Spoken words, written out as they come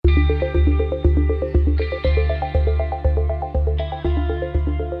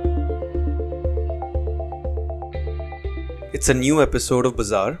It's a new episode of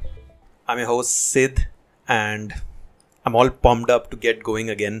Bazaar. I'm your host Sid and I'm all pumped up to get going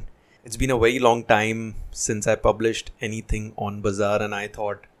again. It's been a very long time since I published anything on Bazaar, and I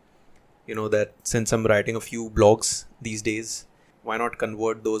thought, that since I'm writing a few blogs these days, why not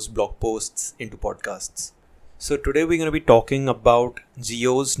convert those blog posts into podcasts? So today we're going to be talking about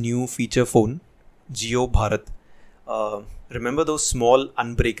Jio's new feature phone, JioBharat. Remember those small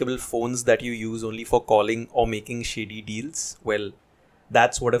unbreakable phones that you use only for calling or making shady deals? Well,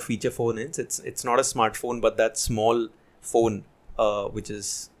 that's what a feature phone is. It's not a smartphone, but that small phone which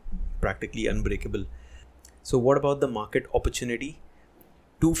is practically unbreakable. So what about the market opportunity?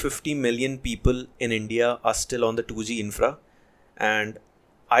 250 million people in India are still on the 2G infra, and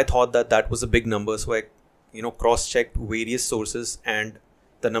I thought that was a big number. So I cross-checked various sources and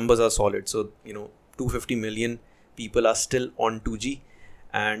the numbers are solid. So 250 million people are still on 2G,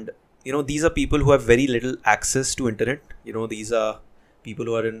 and these are people who have very little access to internet. These are people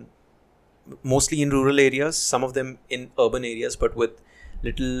who are mostly in rural areas, some of them in urban areas, but with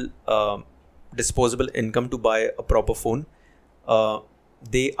little disposable income to buy a proper phone.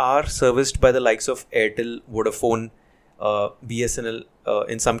 They are serviced by the likes of Airtel, Vodafone, BSNL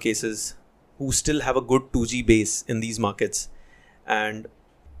in some cases, who still have a good 2G base in these markets. And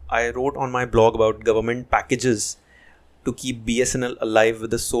I wrote on my blog about government packages to keep BSNL alive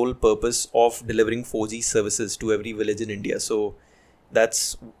with the sole purpose of delivering 4G services to every village in India. So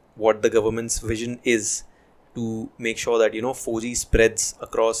that's what the government's vision is, to make sure that 4G spreads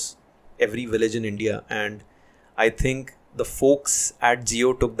across every village in India. And I think the folks at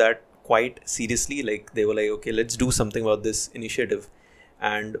Jio took that quite seriously. Like, they were like, okay, let's do something about this initiative.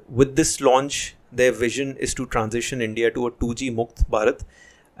 And with this launch, their vision is to transition India to a 2G Mukt Bharat.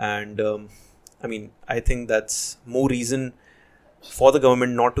 And I think that's more reason for the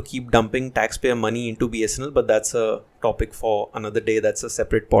government not to keep dumping taxpayer money into BSNL, but that's a topic for another day. That's a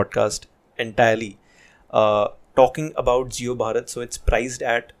separate podcast entirely. Talking about JioBharat, so it's priced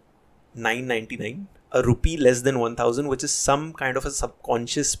at 999, a rupee less than 1000, which is some kind of a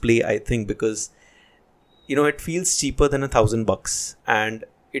subconscious play, I think, because it feels cheaper than $1,000, and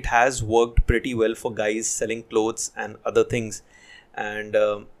it has worked pretty well for guys selling clothes and other things. And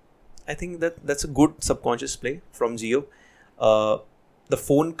I think that's a good subconscious play from Jio. The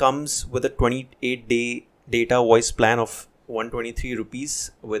phone comes with a 28-day data voice plan of 123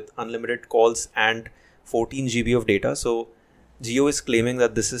 rupees with unlimited calls and 14 GB of data. So Jio is claiming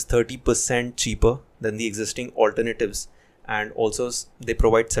that this is 30% cheaper than the existing alternatives, and also they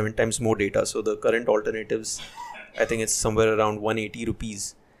provide 7 times more data. So the current alternatives, I think it's somewhere around 180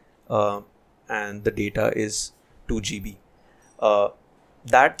 rupees, and the data is 2 GB.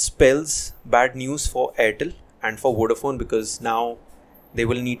 That spells bad news for Airtel and for Vodafone, because now they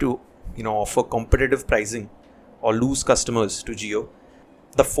will need to offer competitive pricing or lose customers to Jio.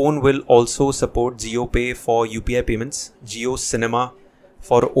 The phone will also support Jio Pay for UPI payments, Jio Cinema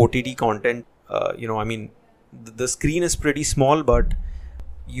for OTT content. The screen is pretty small, but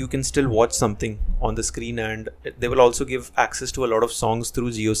you can still watch something on the screen, and they will also give access to a lot of songs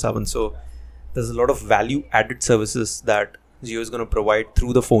through Jio Saavn. So there's a lot of value added services that Jio is going to provide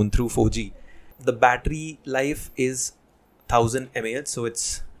through the phone, through 4G. The battery life is 1000 mAh, so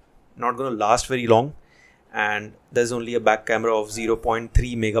it's not going to last very long. And there's only a back camera of 0.3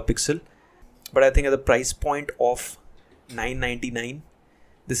 megapixel. But I think at the price point of 999,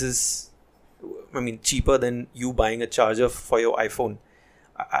 this is, cheaper than you buying a charger for your iPhone.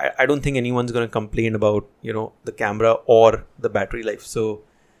 I don't think anyone's going to complain about, the camera or the battery life. So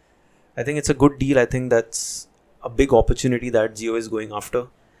I think it's a good deal. I think that's a big opportunity that Jio is going after.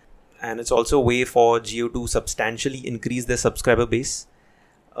 And it's also a way for Jio to substantially increase their subscriber base.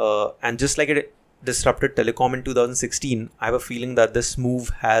 And just like it disrupted telecom in 2016, I have a feeling that this move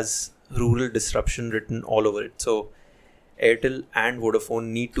has rural disruption written all over it. So Airtel and Vodafone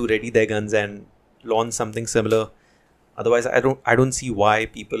need to ready their guns and launch something similar. Otherwise, I don't see why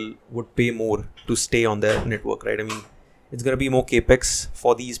people would pay more to stay on their network, right? It's going to be more capex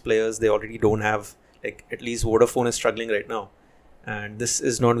for these players. They already don't have, at least Vodafone is struggling right now, and this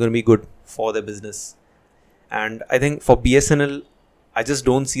is not going to be good for their business. And I think for BSNL, I just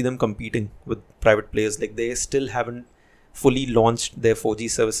don't see them competing with private players. They still haven't fully launched their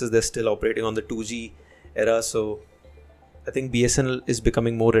 4G services. They're still operating on the 2G era. So I think BSNL is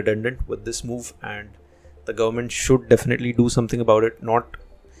becoming more redundant with this move, and the government should definitely do something about it, not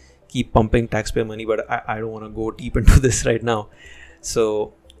keep pumping taxpayer money. But I don't want to go deep into this right now.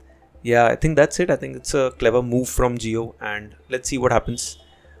 So yeah, I think that's it. I think it's a clever move from Jio, and let's see what happens.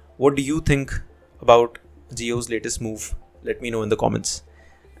 What do you think about Jio's latest move? Let me know in the comments.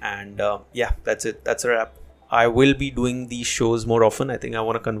 And yeah, that's it. That's a wrap. I will be doing these shows more often. I think I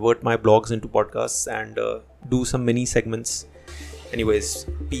want to convert my blogs into podcasts and do some mini segments. Anyways,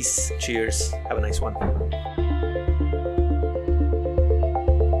 peace, cheers, have a nice one.